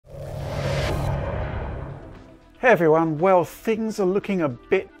Hey everyone, well, things are looking a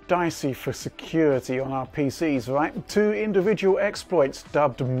bit dicey for security on our PCs, right? Two individual exploits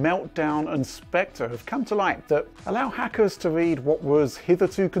dubbed Meltdown and Spectre have come to light that allow hackers to read what was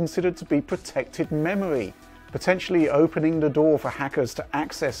hitherto considered to be protected memory, potentially opening the door for hackers to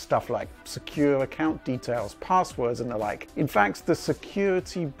access stuff like secure account details, passwords and the like. In fact, the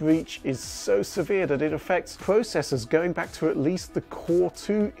security breach is so severe that it affects processors going back to at least the Core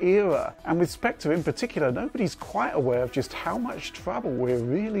 2 era. And with Spectre in particular, nobody's quite aware of just how much trouble we're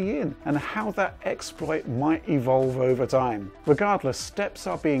really in and how that exploit might evolve over time. Regardless, steps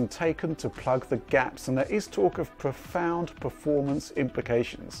are being taken to plug the gaps, and there is talk of profound performance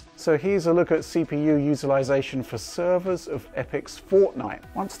implications. So here's a look at CPU utilization for servers of Epic's Fortnite.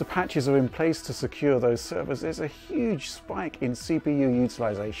 Once the patches are in place to secure those servers, there's a huge spike in CPU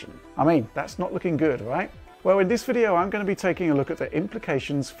utilization. I mean, that's not looking good, right? Well, in this video, I'm going to be taking a look at the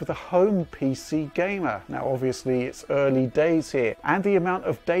implications for the home PC gamer. Now, obviously, it's early days here, and the amount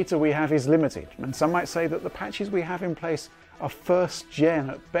of data we have is limited. And some might say that the patches we have in place are first gen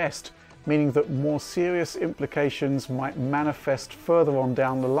at best, meaning that more serious implications might manifest further on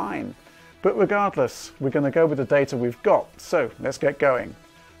down the line. But regardless, we're going to go with the data we've got, so let's get going.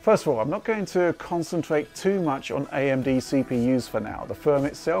 First of all, I'm not going to concentrate too much on AMD CPUs for now. The firm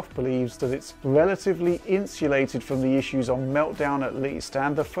itself believes that it's relatively insulated from the issues on Meltdown at least,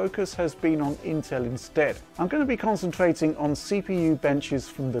 and the focus has been on Intel instead. I'm going to be concentrating on CPU benches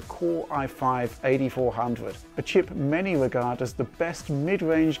from the Core i5-8400, a chip many regard as the best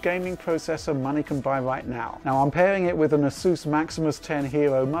mid-range gaming processor money can buy right now. Now, I'm pairing it with an Asus Maximus 10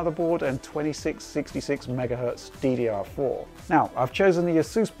 Hero motherboard and 2666 MHz DDR4. Now, I've chosen the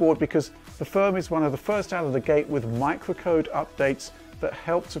Asus board because the firm is one of the first out of the gate with microcode updates that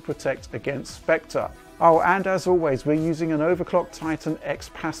help to protect against Spectre. Oh, and as always, we're using an overclocked Titan X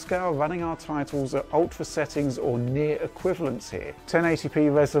Pascal, running our titles at ultra settings or near equivalents here.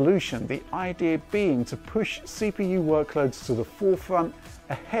 1080p resolution, the idea being to push CPU workloads to the forefront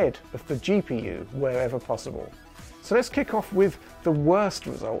ahead of the GPU wherever possible. So let's kick off with the worst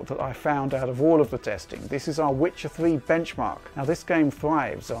result that I found out of all of the testing. This is our Witcher 3 benchmark. Now, this game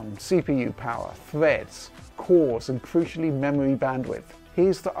thrives on CPU power, threads, cores, and crucially memory bandwidth.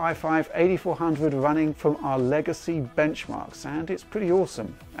 Here's the i5-8400 running from our legacy benchmarks, and it's pretty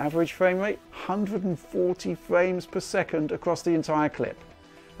awesome. Average frame rate, 140 frames per second across the entire clip.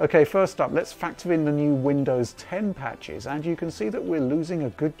 Okay, first up, let's factor in the new Windows 10 patches, and you can see that we're losing a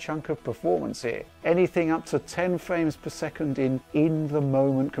good chunk of performance here. Anything up to 10 frames per second in the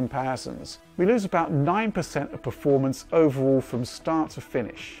moment comparisons. We lose about 9% of performance overall from start to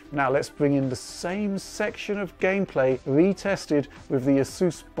finish. Now let's bring in the same section of gameplay retested with the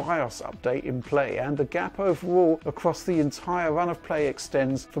Asus BIOS update in play, and the gap overall across the entire run of play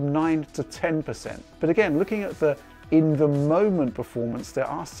extends from 9 to 10%. But again, looking at the in the moment performance, there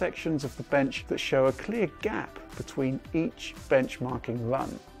are sections of the bench that show a clear gap between each benchmarking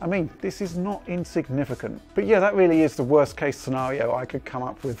run. I mean, this is not insignificant. But yeah, that really is the worst case scenario I could come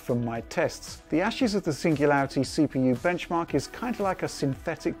up with from my tests. The ashes of the Singularity CPU benchmark is kind of like a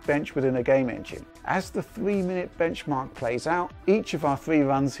synthetic bench within a game engine. As the 3-minute benchmark plays out, each of our 3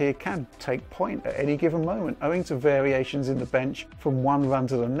 runs here can take point at any given moment, owing to variations in the bench from one run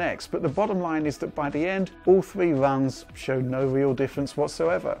to the next. But the bottom line is that by the end, all 3 runs show no real difference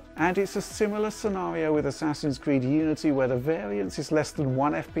whatsoever. And it's a similar scenario with Assassin's Creed Unity, where the variance is less than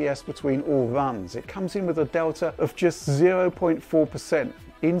 1 FPS between all runs. It comes in with a delta of just 0.4%.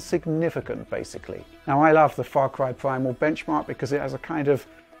 Insignificant, basically. Now, I love the Cry Primal benchmark because it has a kind of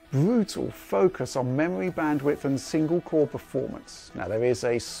brutal focus on memory bandwidth and single core performance. Now, there is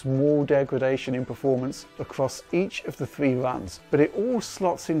a small degradation in performance across each of the 3 runs, but it all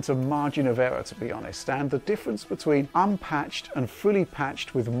slots into margin of error, to be honest, and the difference between unpatched and fully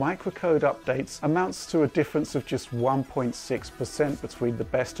patched with microcode updates amounts to a difference of just 1.6% between the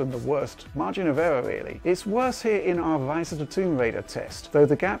best and the worst. Margin of error, really. It's worse here in our Rise of the Tomb Raider test, though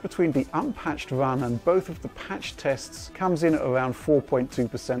the gap between the unpatched run and both of the patched tests comes in at around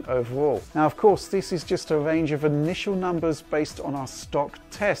 4.2% overall. Now, of course, this is just a range of initial numbers based on our stock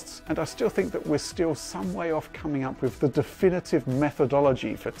tests, and I still think that we're still some way off coming up with the definitive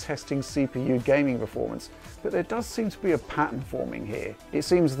methodology for testing CPU gaming performance, but there does seem to be a pattern forming here. It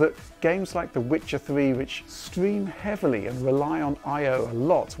seems that games like The Witcher 3, which stream heavily and rely on I/O a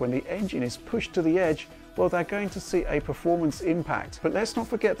lot when the engine is pushed to the edge, well, they're going to see a performance impact. But let's not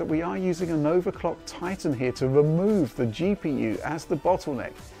forget that we are using an overclocked Titan here to remove the GPU as the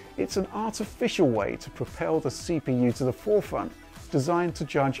bottleneck. It's an artificial way to propel the CPU to the forefront, designed to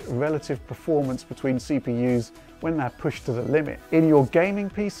judge relative performance between CPUs when they're pushed to the limit. In your gaming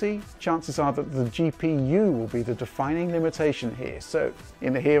PC, chances are that the GPU will be the defining limitation here. So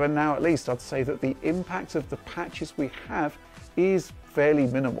in the here and now at least, I'd say that the impact of the patches we have is fairly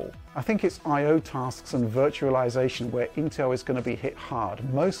minimal. I think it's I/O tasks and virtualization where Intel is going to be hit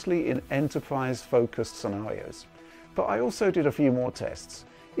hard, mostly in enterprise-focused scenarios. But I also did a few more tests.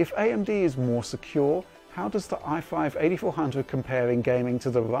 If AMD is more secure, how does the i5-8400 compare in gaming to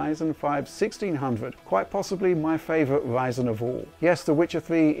the Ryzen 5 1600? Quite possibly my favourite Ryzen of all. Yes, The Witcher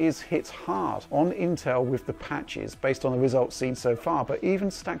 3 is hit hard on Intel with the patches based on the results seen so far, but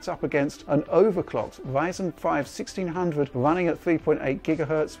even stacked up against an overclocked Ryzen 5 1600 running at 3.8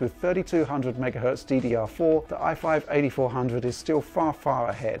 GHz with 3200 MHz DDR4, the i5-8400 is still far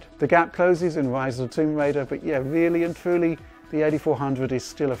ahead. The gap closes in Rise of the Tomb Raider, but yeah, really and truly, the 8400 is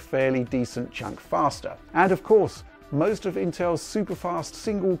still a fairly decent chunk faster. And of course, most of Intel's super-fast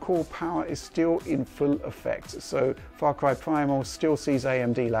single-core power is still in full effect, so Cry Primal still sees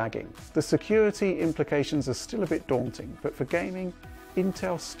AMD lagging. The security implications are still a bit daunting, but for gaming,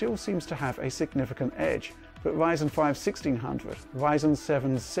 Intel still seems to have a significant edge. But Ryzen 5 1600, Ryzen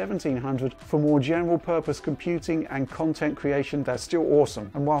 7 1700, for more general purpose computing and content creation, they're still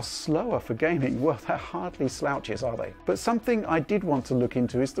awesome. And while slower for gaming, well, they're hardly slouches, are they? But something I did want to look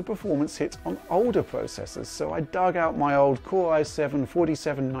into is the performance hit on older processors, so I dug out my old Core i7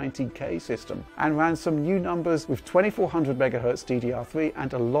 4790K system and ran some new numbers with 2400 MHz DDR3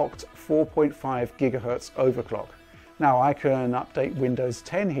 and a locked 4.5 GHz overclock. Now I can update Windows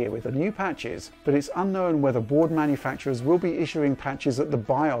 10 here with the new patches, but it's unknown whether board manufacturers will be issuing patches at the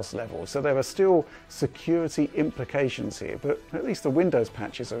BIOS level, so there are still security implications here, but at least the Windows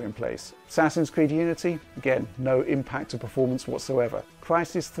patches are in place. Assassin's Creed Unity, again, no impact to performance whatsoever.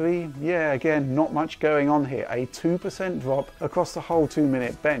 Crysis 3, yeah, again, not much going on here, a 2% drop across the whole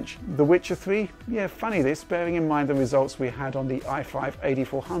 2-minute bench. The Witcher 3, yeah, funny this, bearing in mind the results we had on the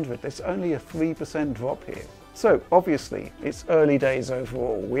i5-8400, there's only a 3% drop here. So obviously it's early days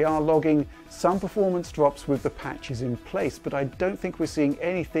overall. We are logging some performance drops with the patches in place, but I don't think we're seeing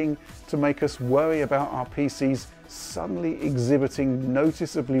anything to make us worry about our PCs suddenly exhibiting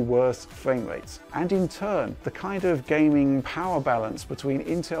noticeably worse frame rates. And in turn, the kind of gaming power balance between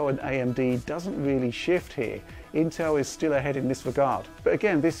Intel and AMD doesn't really shift here. Intel is still ahead in this regard. But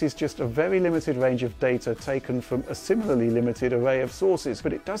again, this is just a very limited range of data taken from a similarly limited array of sources,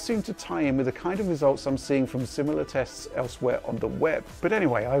 but it does seem to tie in with the kind of results I'm seeing from similar tests elsewhere on the web. But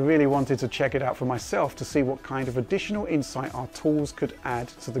anyway, I really wanted to check it out for myself to see what kind of additional insight our tools could add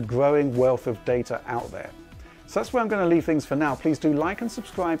to the growing wealth of data out there. So that's where I'm going to leave things for now. Please do like and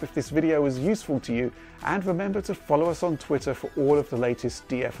subscribe if this video was useful to you, and remember to follow us on Twitter for all of the latest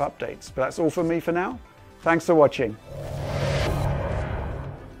DF updates. But that's all from me for now. Thanks for watching.